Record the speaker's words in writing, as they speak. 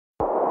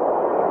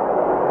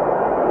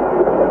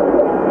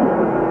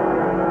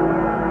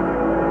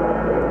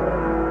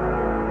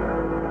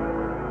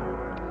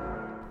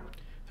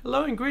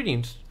and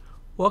greetings.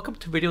 Welcome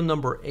to video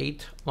number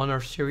 8 on our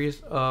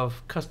series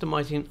of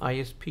customizing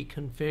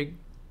ISPconfig.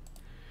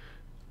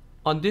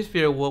 On this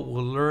video, what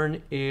we'll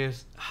learn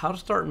is how to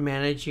start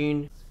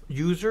managing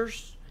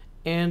users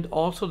and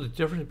also the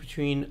difference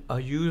between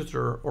a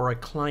user or a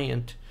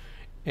client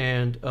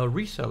and a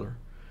reseller.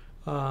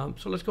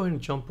 So let's go ahead and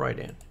jump right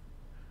in.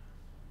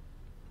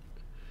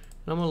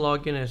 I'm going to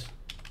log in as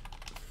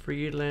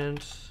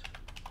freelance.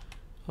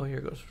 Oh,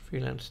 here goes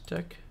freelance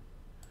tech.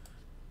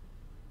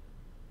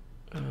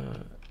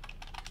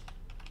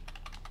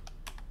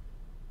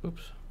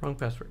 Oops, wrong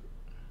password.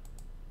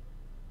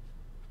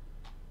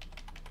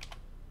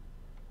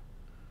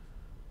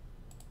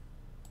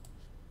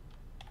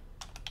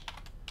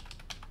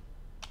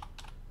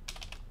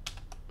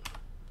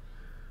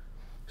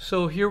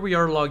 So here we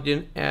are logged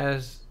in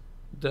as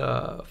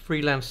the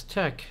freelance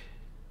tech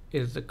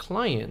is the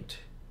client,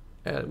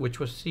 which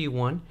was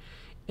C1,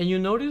 and you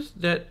notice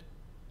that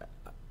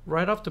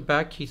right off the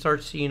back he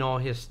starts seeing all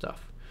his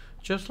stuff,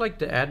 just like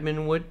the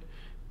admin would,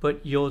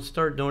 but you'll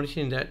start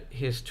noticing that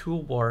his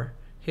toolbar,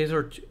 his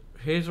or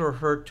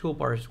her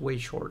toolbar is way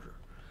shorter.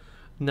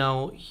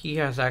 Now he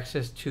has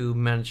access to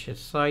manage his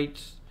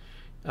sites,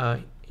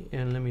 and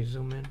let me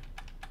zoom in.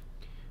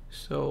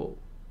 So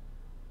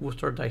we'll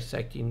start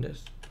dissecting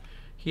this.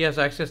 He has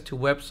access to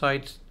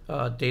websites,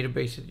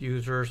 databases,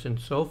 users, and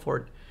so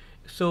forth.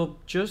 So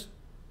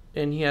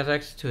and he has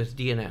access to his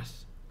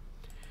DNS.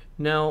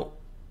 Now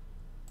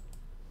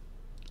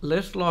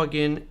let's log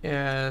in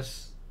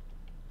as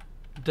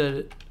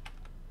the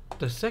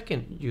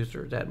second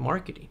user, that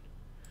marketing.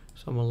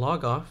 So I'm gonna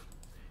log off,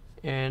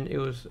 and it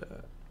was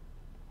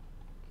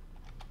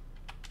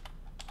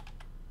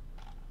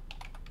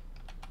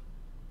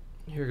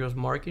here goes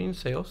marketing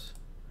sales.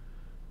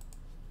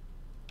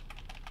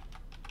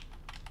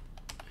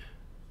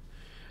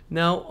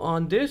 Now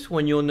on this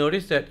one, you'll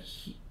notice that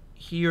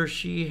he or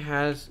she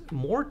has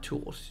more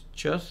tools,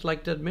 just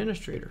like the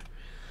administrator.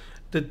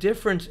 The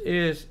difference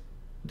is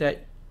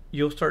that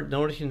you'll start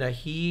noticing that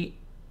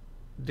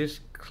this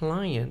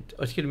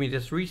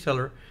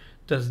reseller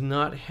does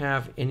not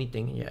have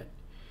anything yet.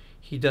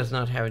 He does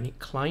not have any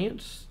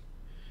clients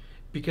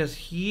because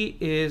he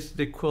is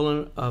the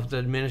equivalent of the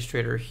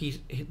administrator.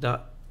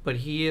 But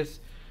he is,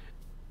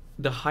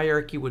 the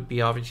hierarchy would be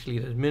obviously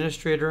the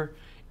administrator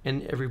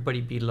and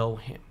everybody below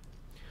him.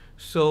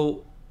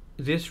 So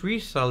this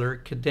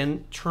reseller could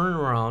then turn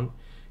around,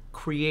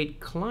 create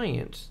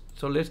clients.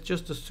 So let's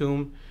just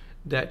assume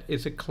that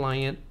it's a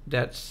client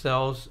that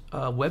sells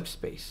web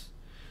space.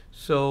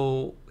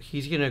 So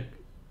he's gonna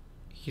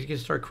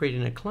start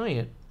creating a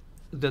client,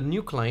 the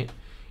new client,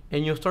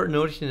 and you'll start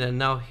noticing that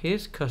now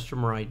his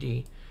customer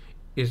ID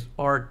is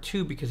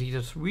R2 because he's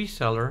a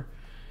reseller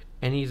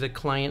and he's a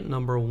client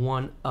number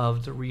 1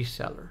 of the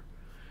reseller.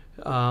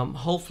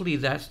 Hopefully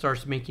that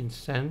starts making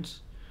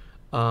sense,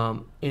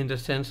 in the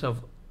sense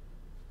of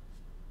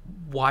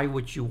why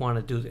would you want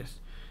to do this.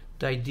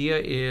 The idea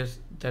is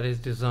that it's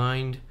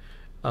designed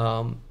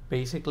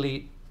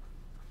basically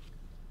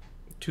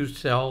to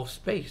sell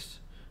space,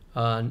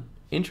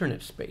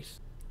 internet space.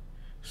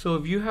 So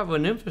if you have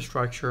an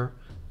infrastructure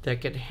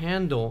that could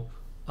handle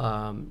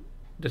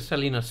the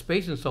selling of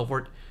space and so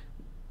forth,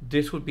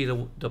 this would be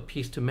the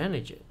piece to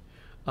manage it.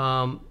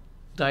 The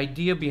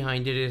idea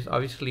behind it is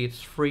obviously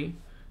it's free.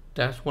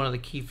 That's one of the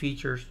key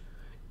features,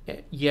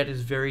 yet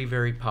is very,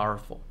 very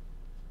powerful.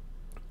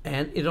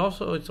 And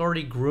it's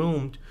already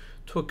groomed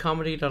to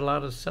accommodate a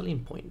lot of selling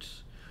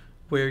points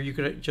where you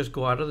could just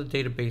go out of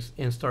the database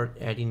and start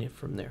adding it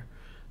from there.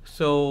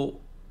 So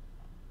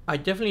I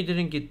definitely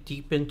didn't get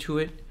deep into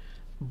it,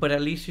 but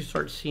at least you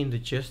start seeing the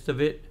gist of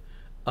it.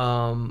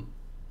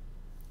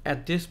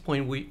 At this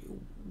point,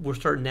 we'll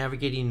start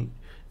navigating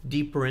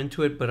deeper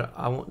into it, but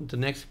the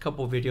next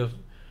couple of videos,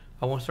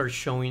 I want to start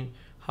showing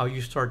how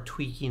you start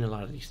tweaking a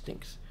lot of these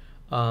things.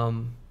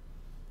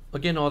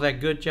 Again, all that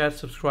good jazz,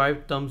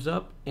 subscribe, thumbs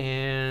up,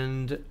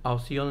 and I'll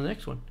see you on the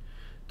next one.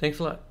 Thanks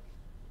a lot.